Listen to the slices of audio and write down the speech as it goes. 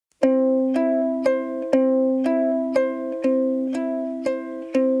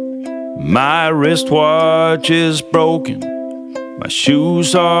My wristwatch is broken, my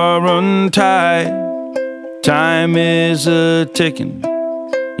shoes are untied. Time is a-ticking,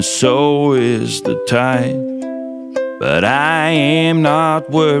 and so is the tide. But I am not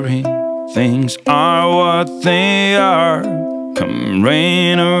worried, things are what they are. Come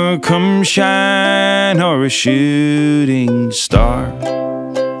rain or come shine, or a shooting star.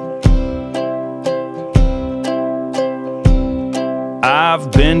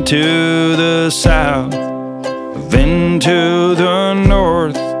 I've been to the south, I've been to the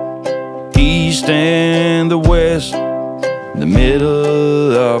north, east and the west, the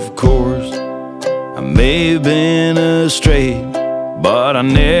middle of course. I may have been astray, but I've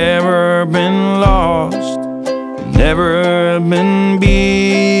never been lost, never been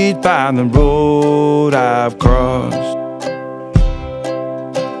beat by the road I've crossed.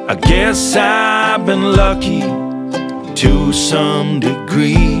 I guess I've been lucky to some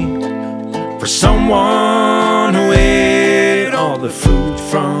degree, for someone who ate all the fruit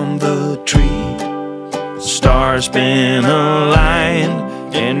from the tree. The stars been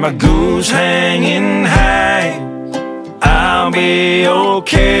aligned and my goose hanging high. I'll be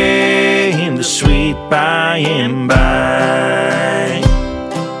okay in the sweet by and by.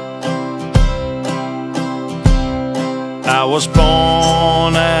 I was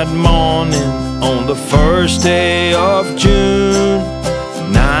born at morning on the first day of June,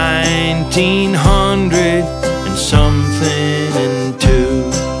 1900 and something and two.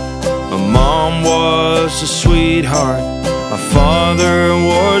 My mom was a sweetheart, my father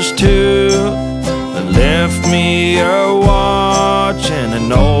was too. They left me a watch and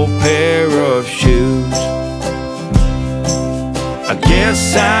an old pair of shoes. I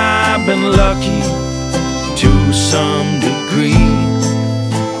guess I've been lucky to some degree,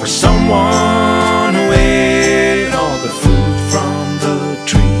 for someone who ate all the fruit from the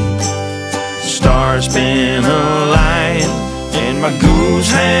tree. The stars been aligned and my goose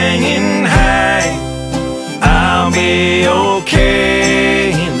hanging high. I'll be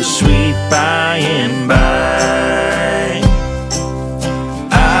okay in the sweet by and by.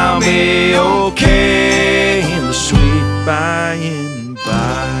 I'll be okay in the sweet by and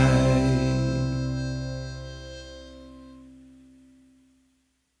by.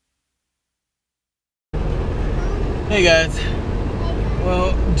 Hey guys,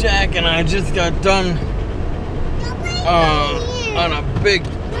 well, Jack and I just got done on a big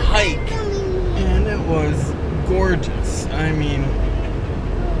hike, and it was gorgeous. I mean,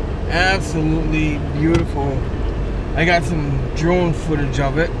 absolutely beautiful. I got some drone footage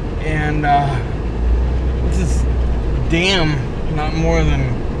of it, and it's this dam not more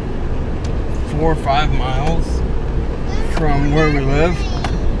than 4 or 5 miles from where we live,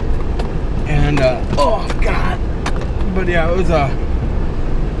 and oh god. But yeah, it was I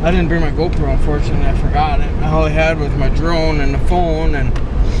didn't bring my GoPro, unfortunately. I forgot it. All I had was my drone and the phone, and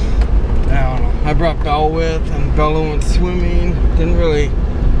I don't know. I brought Belle with, and Bella went swimming. Didn't really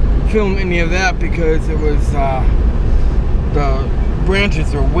film any of that because it was the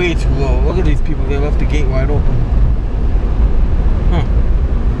branches are way too low. Look at these people. They left the gate wide open. Huh.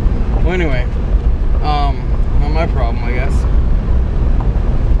 Well, anyway, not my problem, I guess.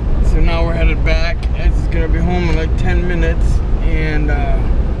 So now we're headed back. It's gonna be home in like 10 minutes, and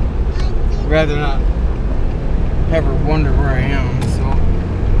rather not have her wonder where I am, so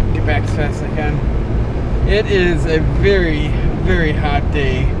get back as fast as I can. It is a very, very hot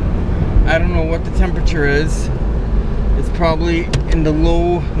day. I don't know what the temperature is. It's probably in the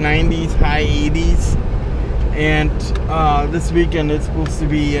low 90s, high 80s, and this weekend it's supposed to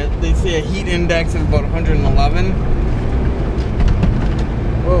be, they say, a heat index of about 111.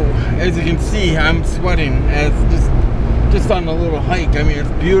 Whoa, as you can see, I'm sweating as just on a little hike. I mean, it's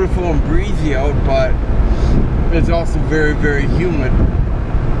beautiful and breezy out, but it's also very, very humid.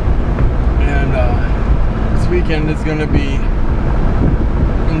 And this weekend is gonna be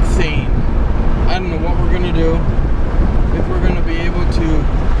insane. I don't know what we're gonna do. If we're gonna be able to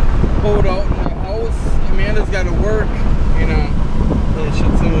hold out in the house. Amanda's gotta work, you know. I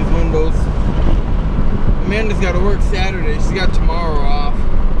shut some of those windows. Amanda's gotta work Saturday. She's got tomorrow off.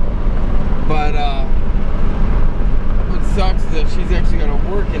 But what sucks is that she's actually got to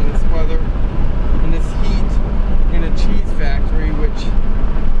work in this weather, in this heat, in a cheese factory, which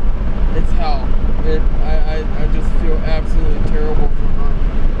it's hell. I just feel absolutely terrible for her.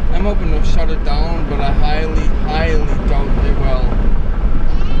 I'm hoping to shut it down, but I highly, highly doubt they will.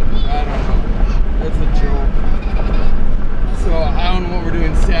 I don't know. It's a joke. So I don't know what we're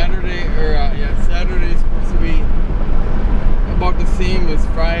doing Saturday, or yeah, Saturday's supposed to be about the same as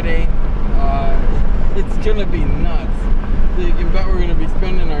Friday. It's gonna be nuts. So you can bet we're going to be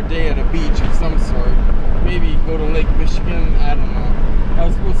spending our day at a beach of some sort. Maybe go to Lake Michigan, I don't know. I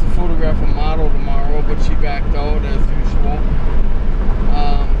was supposed to photograph a model tomorrow, but she backed out as usual.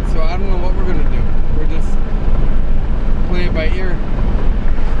 So I don't know what we're going to do. We're just play it by ear.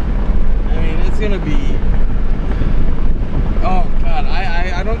 I mean, it's going to be... Oh, God.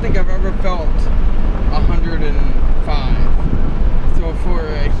 I don't think I've ever felt 105. So for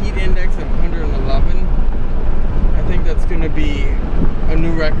a heat index of 111, I think that's going to be a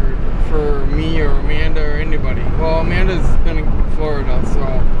new record for me or Amanda or anybody. Well, Amanda's been in Florida, so...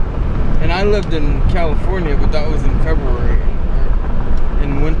 And I lived in California, but that was in February, or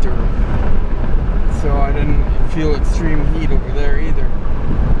in winter. So I didn't feel extreme heat over there either.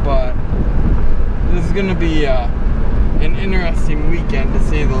 But this is going to be an interesting weekend, to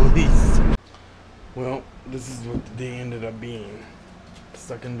say the least. Well, this is what the day ended up being.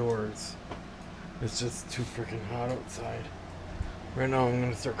 Stuck indoors. It's just too freaking hot outside. Right now I'm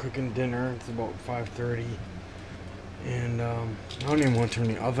going to start cooking dinner. It's about 5:30. And I don't even want to turn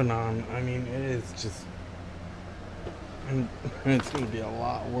the oven on. I mean, it is just... And it's going to be a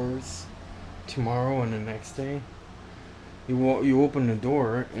lot worse tomorrow and the next day. You open the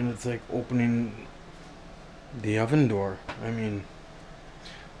door and it's like opening the oven door. I mean,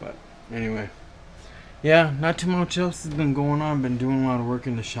 but anyway. Yeah, not too much else has been going on. I've been doing a lot of work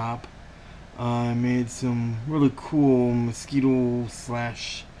in the shop. I made some really cool mosquito /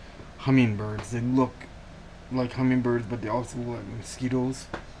 hummingbirds. They look like hummingbirds, but they also look like mosquitoes.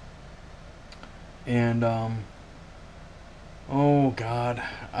 And oh god,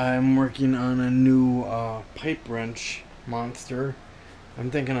 I'm working on a new pipe wrench monster.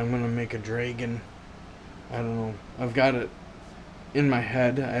 I'm thinking I'm gonna make a dragon. I don't know. I've got it in my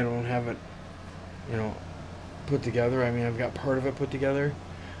head. I don't have it, you know, put together. I mean, I've got part of it put together.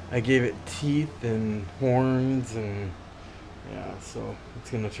 I gave it teeth and horns, and yeah, so it's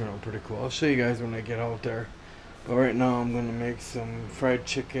gonna turn out pretty cool. I'll show you guys when I get out there. But right now I'm gonna make some fried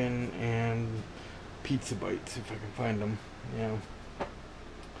chicken and pizza bites if I can find them. Yeah,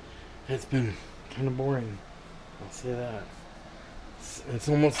 it's been kind of boring, I'll say that. It's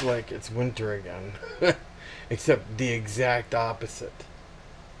almost like it's winter again. Except the exact opposite.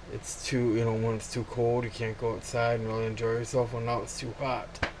 It's too, you know, when it's too cold, you can't go outside and really enjoy yourself. When now it's too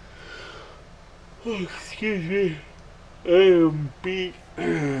hot. Oh, excuse me. I am beat.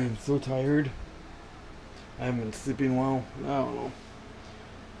 I'm so tired. I haven't been sleeping well. I don't know.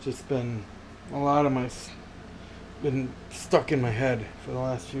 Just been a lot of my... been stuck in my head for the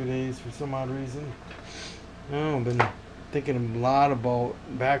last few days for some odd reason. I don't know, I've been thinking a lot about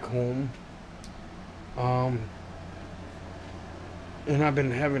back home. And I've been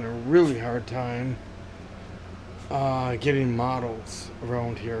having a really hard time getting models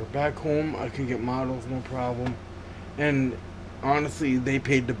around here. Back home, I could get models, no problem. And honestly, they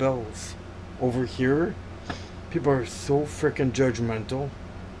paid the bills. Over here, people are so freaking judgmental.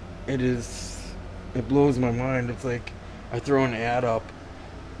 It blows my mind. It's like I throw an ad up.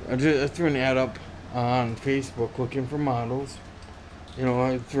 I threw an ad up on Facebook looking for models. You know,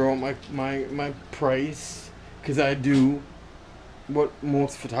 I throw out my price, because I do what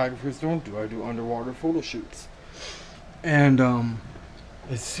most photographers don't do. I do underwater photo shoots. And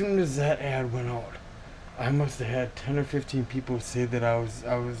as soon as that ad went out, I must have had 10 or 15 people say that I was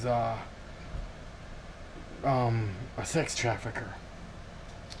a sex trafficker,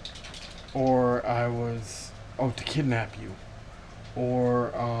 or I was out to kidnap you,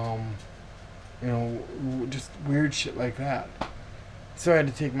 or you know, just weird shit like that. So I had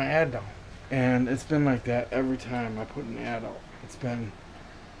to take my ad down, and it's been like that every time I put an ad out. It's been,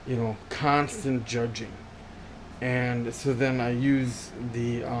 you know, constant judging. And so then I use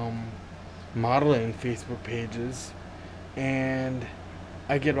the modeling Facebook pages, and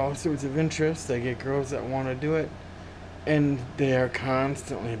I get all sorts of interest. I get girls that want to do it, and they are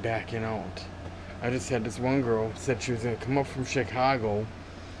constantly backing out. I just had this one girl said she was going to come up from Chicago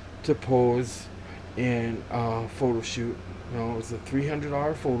to pose in a photo shoot. You know, it was a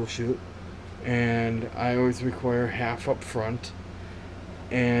 $300 photo shoot, and I always require half up front.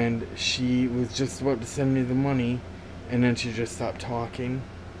 And she was just about to send me the money, and then she just stopped talking,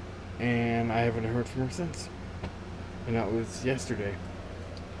 and I haven't heard from her since. And that was yesterday.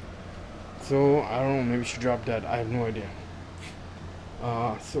 So I don't know, maybe she dropped dead. I have no idea.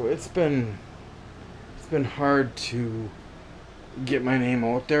 So it's been hard to get my name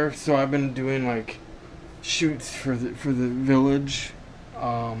out there. So I've been doing like shoots for the village.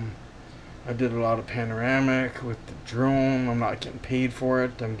 I did a lot of panoramic with the drone. I'm not getting paid for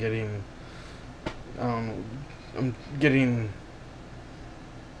it. I'm getting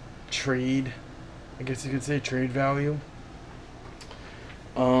trade, I guess you could say, trade value.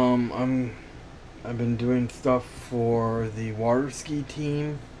 I've been doing stuff for the water ski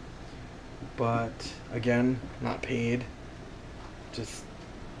team, but again, not paid. Just,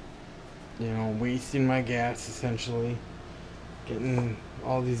 you know, wasting my gas essentially. Getting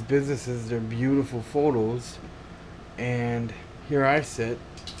all these businesses their beautiful photos, and here I sit,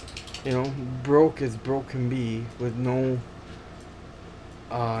 you know, broke as broke can be, with no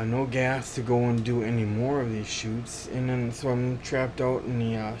gas to go and do any more of these shoots, and then so I'm trapped out in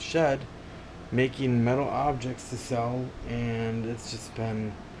the shed making metal objects to sell, and it's just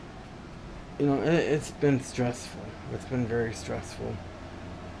been, you know, it's been stressful. It's been very stressful.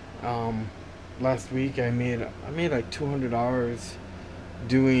 Last week I made like $200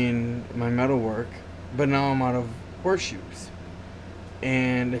 doing my metal work, but now I'm out of horseshoes,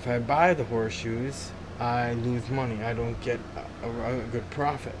 and if I buy the horseshoes I lose money. I don't get a good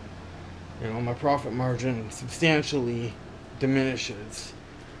profit. You know, my profit margin substantially diminishes,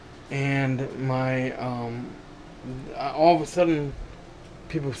 and my all of a sudden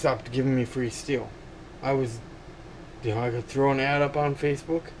people stopped giving me free steel. I could throw an ad up on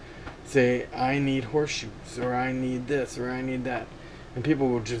Facebook, say I need horseshoes, or I need this, or I need that, and people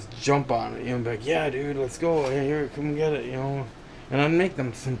would just jump on it, you know, be like, yeah dude, let's go, here, come get it, you know, and I'd make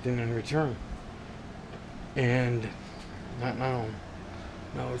them something in return. And not now.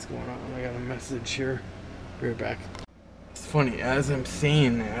 Now what's going on? I got a message here. Be right back. It's funny, as I'm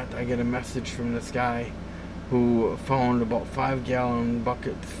saying that, I get a message from this guy who found about 5-gallon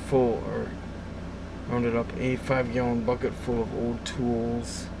buckets full, or rounded up a 5-gallon bucket full of old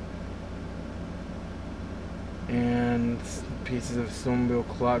tools and pieces of snowmobile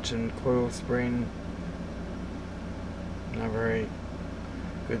clutch and coil spring. Not very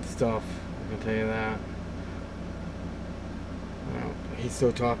good stuff, I can tell you that. Well, he's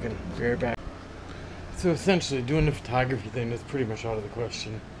still talking. Be right back. So essentially, doing the photography thing is pretty much out of the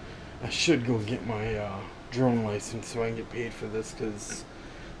question. I should go get my drone license so I can get paid for this, because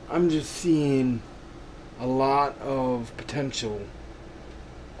I'm just seeing a lot of potential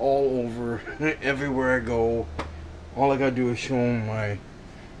all over, everywhere I go. All I gotta do is show them my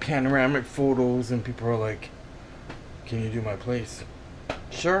panoramic photos, and people are like, "Can you do my place?"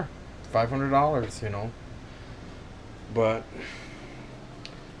 Sure, $500, you know. But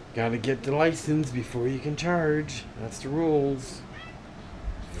gotta get the license before you can charge. That's the rules.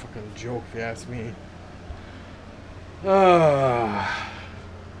 Fucking joke if you ask me.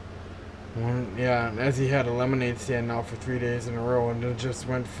 Yeah, as he had a lemonade stand now for 3 days in a row, and it just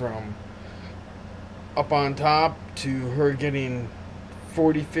went from up on top to her getting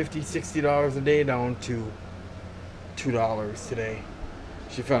 $40, $50, $60 a day down to $2 today.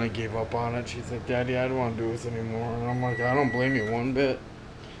 She finally gave up on it. She's like, "Daddy, I don't want to do this anymore." And I'm like, I don't blame you one bit.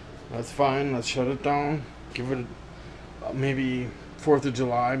 That's fine. Let's shut it down. Give it maybe 4th of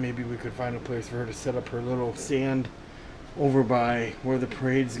July. Maybe we could find a place for her to set up her little stand over by where the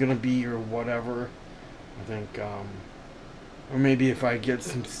parade's going to be, or whatever. I think, or maybe if I get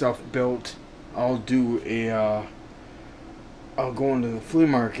some stuff built, I'll do I'll go into the flea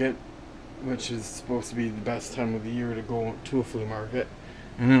market, which is supposed to be the best time of the year to go to a flea market.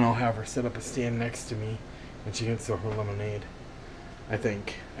 And then I'll have her set up a stand next to me, and she can sell her lemonade. I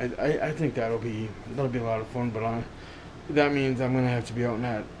think. I think that'll be a lot of fun. But that means I'm gonna have to be out in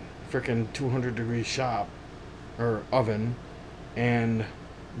that frickin' 200-degree shop or oven and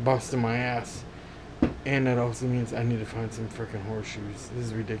busting my ass. And that also means I need to find some frickin' horseshoes. This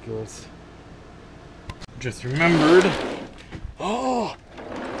is ridiculous. Just remembered. Oh,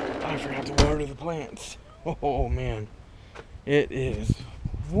 I forgot to water the plants. Oh man, it is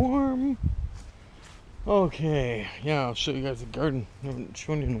warm. Okay, yeah, I'll show you guys the garden. I haven't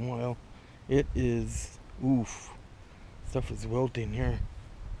shown you in a while. It is, oof, stuff is wilting here.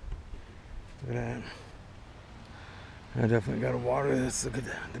 Look at that. I definitely gotta water this. Look at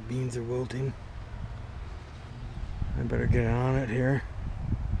that, the beans are wilting. I better get on it here.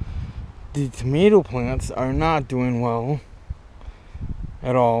 The tomato plants are not doing well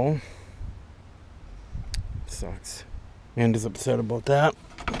at all. Sucks. Amanda's upset about that.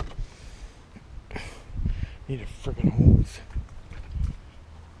 Need a freaking hose.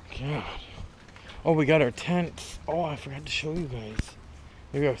 God. Oh, we got our tent. Oh, I forgot to show you guys.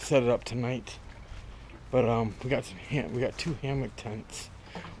 Maybe I'll set it up tonight. But we got 2 hammock tents.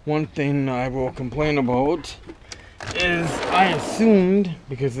 One thing I will complain about is I assumed,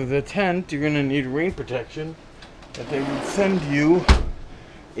 because of the tent, you're gonna need rain protection, that they would send you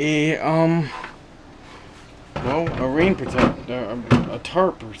a rain protector, a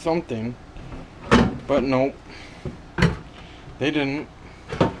tarp or something. But nope, they didn't.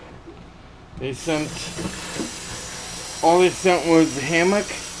 They sent all they sent was the hammock,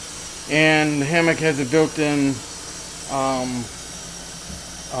 and the hammock has a built-in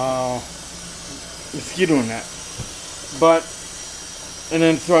mosquito net. But, and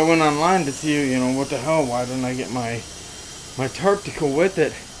then so I went online to see, you know, what the hell, why didn't I get my tarp to go with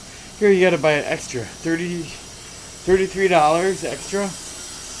it? Here you gotta buy it extra, $33 extra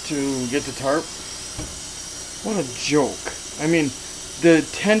to get the tarp. What a joke. I mean, the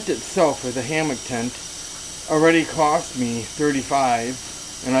tent itself, or the hammock tent, already cost me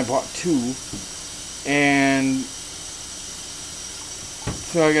 $35, and I bought 2, and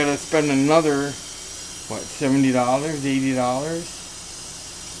so I gotta spend another, what, $70,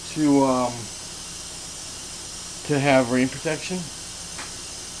 $80 to have rain protection.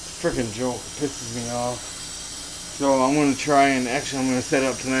 It's a freaking joke. It pisses me off. So I'm gonna try, and actually I'm gonna set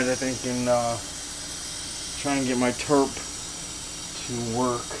up tonight, I think, and try and get my tarp to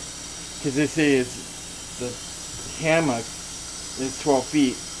work, because they say the hammock is 12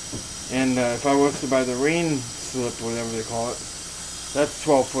 feet, and if I was to buy the rain slip, whatever they call it, that's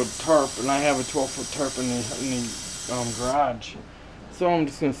 12-foot tarp, and I have a 12-foot tarp in the garage. So I'm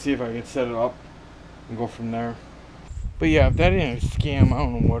just gonna see if I can set it up and go from there. But yeah, if that ain't a scam, I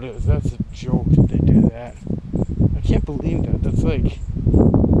don't know what is. That's a joke that they do that. I can't believe that. That's like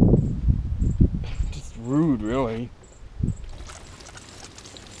just rude, really.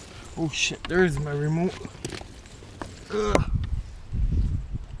 Oh shit, there's my remote. Ugh.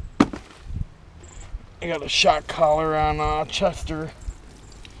 I got a shock collar on Chester,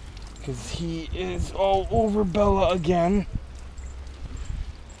 because he is all over Bella again.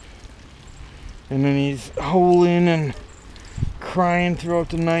 And then he's howling and crying throughout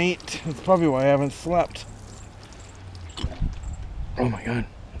the night. That's probably why I haven't slept. Oh my god,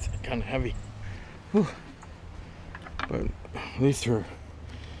 that's kind of heavy. Whew. But at least her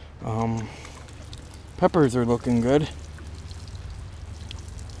peppers are looking good.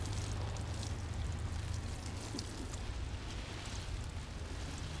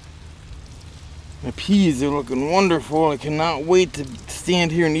 My peas are looking wonderful. I cannot wait to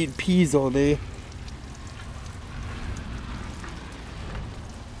stand here and eat peas all day.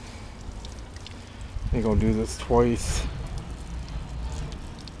 I think I'll do this twice.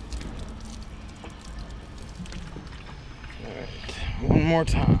 Alright, one more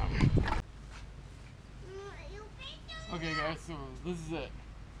time. Okay guys, so this is it.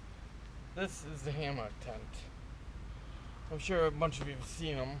 This is the hammock tent. I'm sure a bunch of you have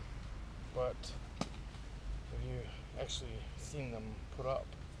seen them, but have you actually seen them put up?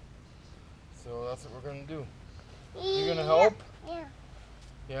 So that's what we're gonna do. You gonna help? Yeah.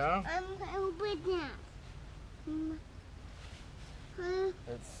 Yeah? I'm helping now.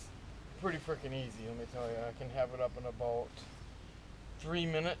 It's pretty freaking easy, let me tell you. I can have it up in about 3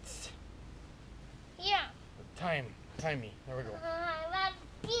 minutes. Yeah. Time me. There we go. That's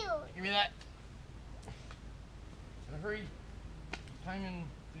cute. Give me that. In a hurry. Time in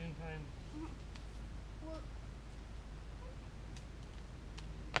time.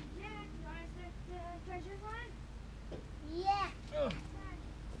 Yeah. Ugh.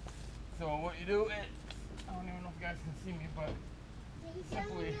 So what you do is, I don't even know if you guys can see me, but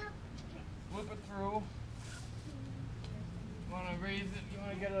simply flip it through. You want to raise it, you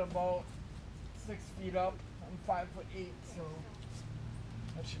want to get it about 6 feet up. I'm 5'8", so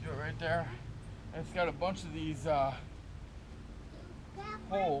that should do it right there. And it's got a bunch of these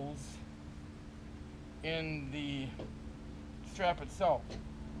holes in the strap itself.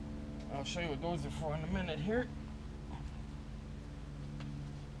 I'll show you what those are for in a minute here.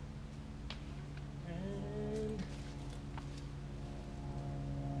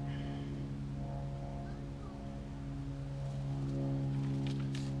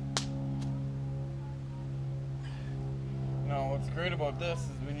 Now what's great about this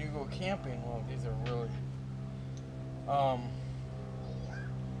is when you go camping, well, these are really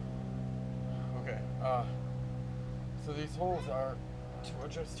so these holes are to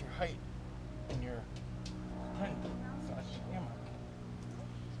adjust your height in your tent / hammock.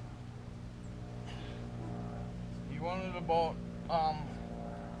 You want it about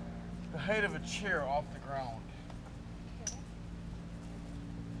the height of a chair off the ground.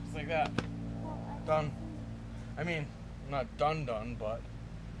 Just like that. Done. I mean, not done, but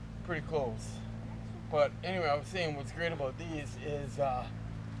pretty close. But anyway, I was saying what's great about these is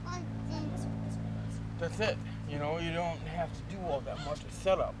that's it. You know, you don't have to do all that much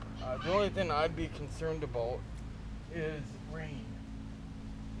setup. The only thing I'd be concerned about is rain.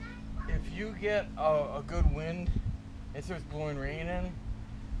 If you get a good wind, it starts blowing rain in,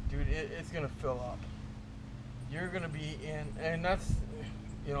 dude, it's gonna fill up. You're gonna be in, and that's,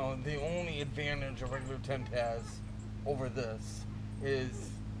 you know, the only advantage a regular tent has over this is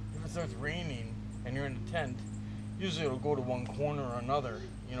if it starts raining and you're in a tent, usually it'll go to one corner or another.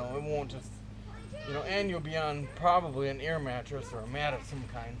 You know, it won't just, you know, and you'll be on probably an air mattress or a mat of some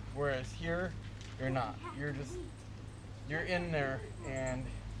kind. Whereas here, you're not. You're in there, and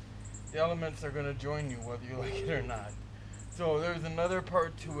the elements are going to join you whether you like it or not. So there's another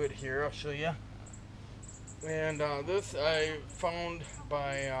part to it here. I'll show you. And this I found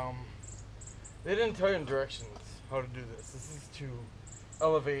by, they didn't tell you in directions how to do this. This is to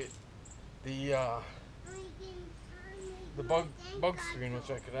elevate the bug screen, which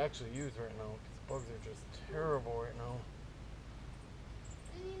I could actually use right now, because bugs are just terrible right now.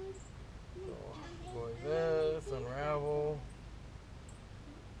 So, go like this, unravel.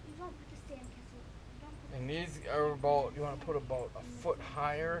 And these are about, you want to put about a foot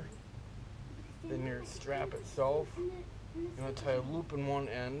higher than your strap itself. You want to tie a loop in one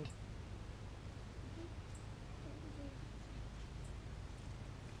end.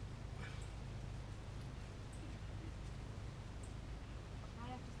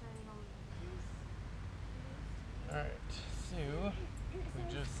 Alright, so we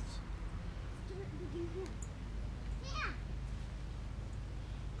just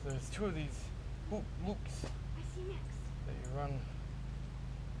there's two of these loops that you run.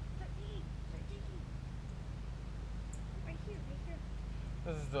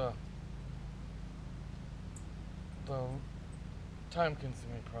 This is the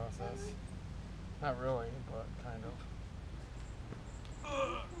time-consuming process. Not really, but kind of.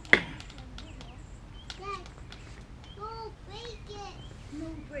 Dad, don't break it. No,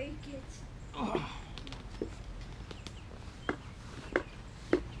 break it.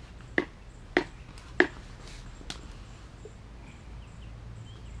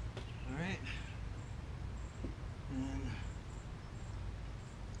 Alright. And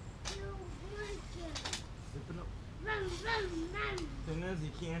zip it up. And as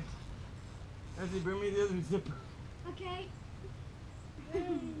you can't. As you bring me the other zipper. Okay. There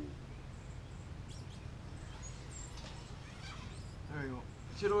we go.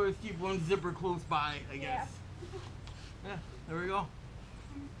 Should always keep one zipper close by, I guess. Yeah, there we go.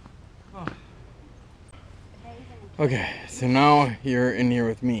 Oh. Okay, so now you're in here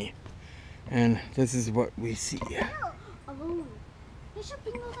with me. And this is what we see. Alone. You should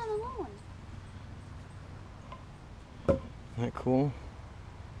bring those on alone. Isn't that cool?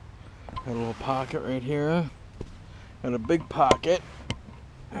 Got a little pocket right here. And a big pocket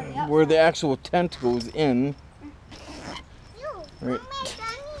where the actual tent goes in. Right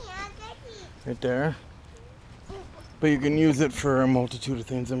there. But you can use it for a multitude of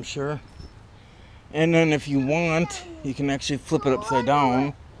things, I'm sure. And then if you want, you can actually flip it upside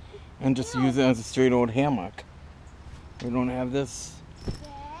down and just use it as a straight old hammock. We don't have this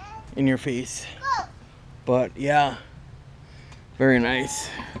in your face. But yeah, very nice.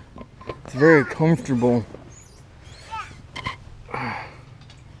 It's very comfortable. Oh,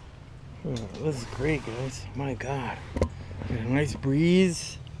 this is great, guys. My God. Got a nice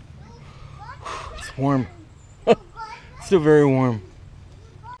breeze. It's warm. Still very warm.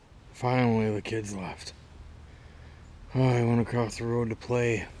 Finally, the kids left. Oh, I went across the road to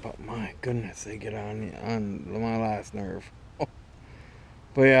play, but my goodness, they get on my last nerve.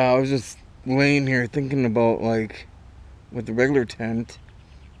 But yeah, I was just laying here thinking about, like, with the regular tent,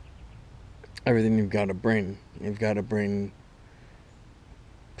 everything you've got to bring. You've got to bring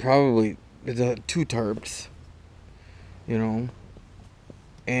probably 2 tarps, you know,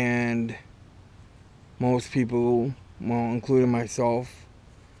 and most people, well, including myself,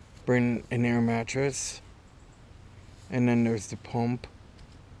 bring an air mattress, and then there's the pump,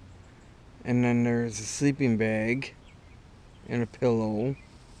 and then there's a sleeping bag and a pillow.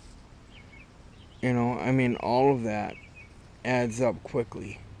 You know, I mean, all of that adds up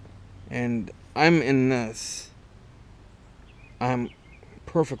quickly. And I'm in this. I'm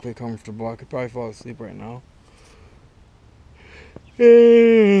perfectly comfortable. I could probably fall asleep right now.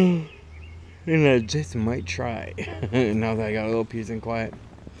 And I just might try now that I got a little peace and quiet.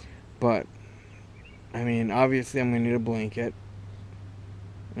 But I mean, obviously I'm gonna need a blanket,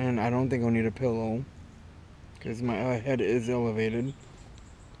 and I don't think I'll need a pillow because my head is elevated.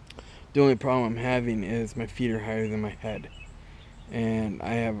 The only problem I'm having is my feet are higher than my head, and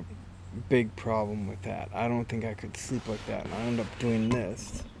I have a big problem with that. I don't think I could sleep like that, and I end up doing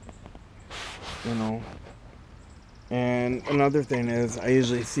this, you know. And another thing is I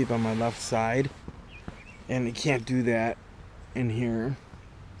usually sleep on my left side, and you can't do that in here.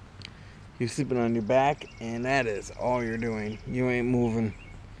 You're sleeping on your back, and that is all you're doing. You ain't moving,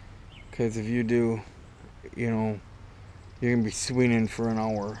 because if you do, you know, you're gonna be swinging for an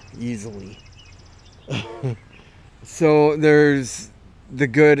hour easily. So there's the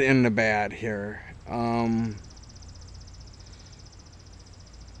good and the bad here. I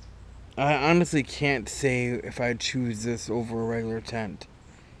honestly can't say if I'd choose this over a regular tent,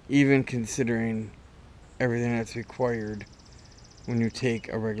 even considering everything that's required when you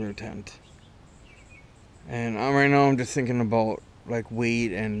take a regular tent. And right now I'm just thinking about like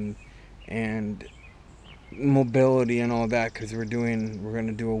weight and mobility and all that, because we're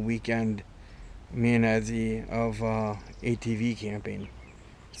gonna do a weekend, me and Ezzy, of ATV camping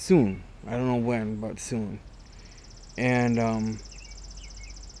soon. I don't know when, but soon. And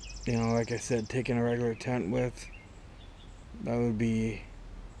you know, like I said, taking a regular tent with, we'd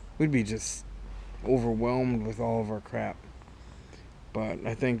be just overwhelmed with all of our crap. But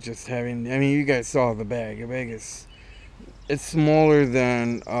I think just having, I mean, you guys saw the bag. The bag is, it's smaller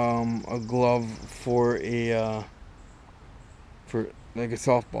than a glove for like a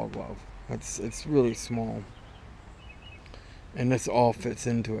softball glove. It's really small. And this all fits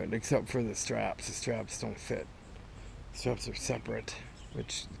into it, except for the straps. The straps don't fit. The straps are separate,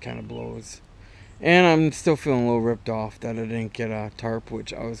 which kind of blows. And I'm still feeling a little ripped off that I didn't get a tarp,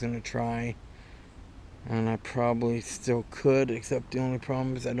 which I was going to try. And I probably still could, except the only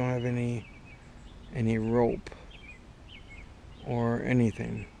problem is I don't have any rope or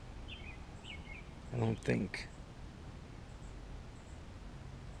anything. I don't think.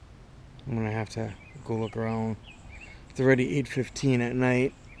 I'm going to have to go look around. It's already 8:15 at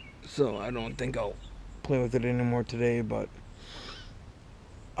night, so I don't think I'll play with it anymore today, but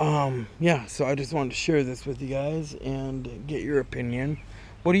yeah, so I just wanted to share this with you guys and get your opinion.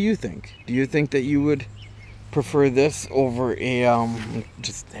 What do you think? Do you think that you would prefer this over a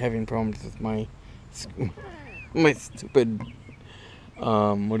just having problems with my stupid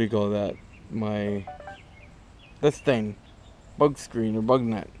what do you call that? This thing, bug screen or bug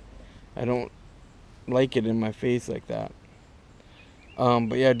net. I don't like it in my face like that.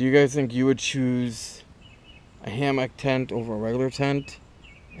 But yeah, do you guys think you would choose a hammock tent over a regular tent?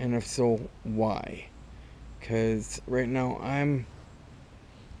 And if so, why? Because right now I'm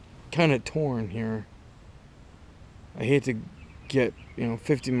kind of torn here. I hate to get,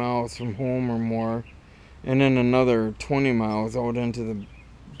 50 miles from home or more, and then another 20 miles out into the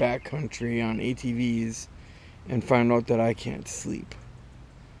backcountry on ATVs and find out that I can't sleep,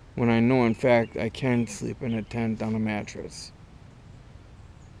 when I know in fact I can sleep in a tent on a mattress.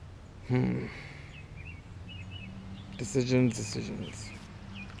 Decisions.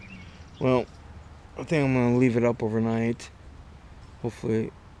 Well, I think I'm going to leave it up overnight.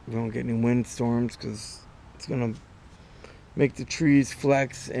 Hopefully we don't get any windstorms, because it's going to make the trees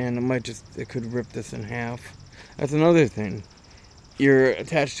flex, and it could rip this in half. That's another thing. You're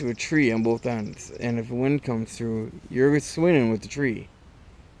attached to a tree on both ends, and if the wind comes through, you're swinging with the tree.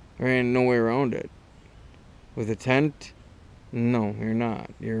 There ain't no way around it. With a tent, no, you're not.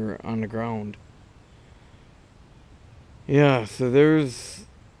 You're on the ground. Yeah, so there's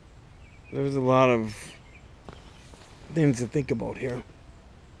a lot of things to think about here.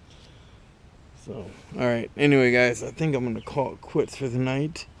 So, alright. Anyway, guys, I think I'm going to call it quits for the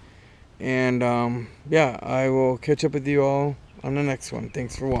night. And, yeah, I will catch up with you all on the next one.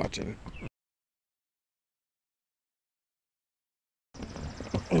 Thanks for watching.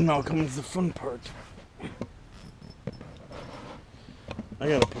 And now comes the fun part. I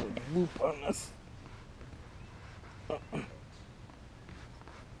gotta put a loop on this.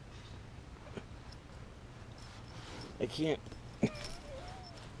 I can't.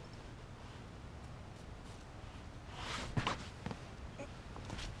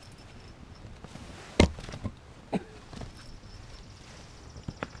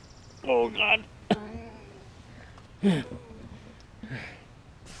 Oh God.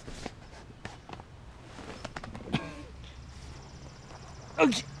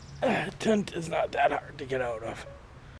 Okay. Tent is not that hard to get out of.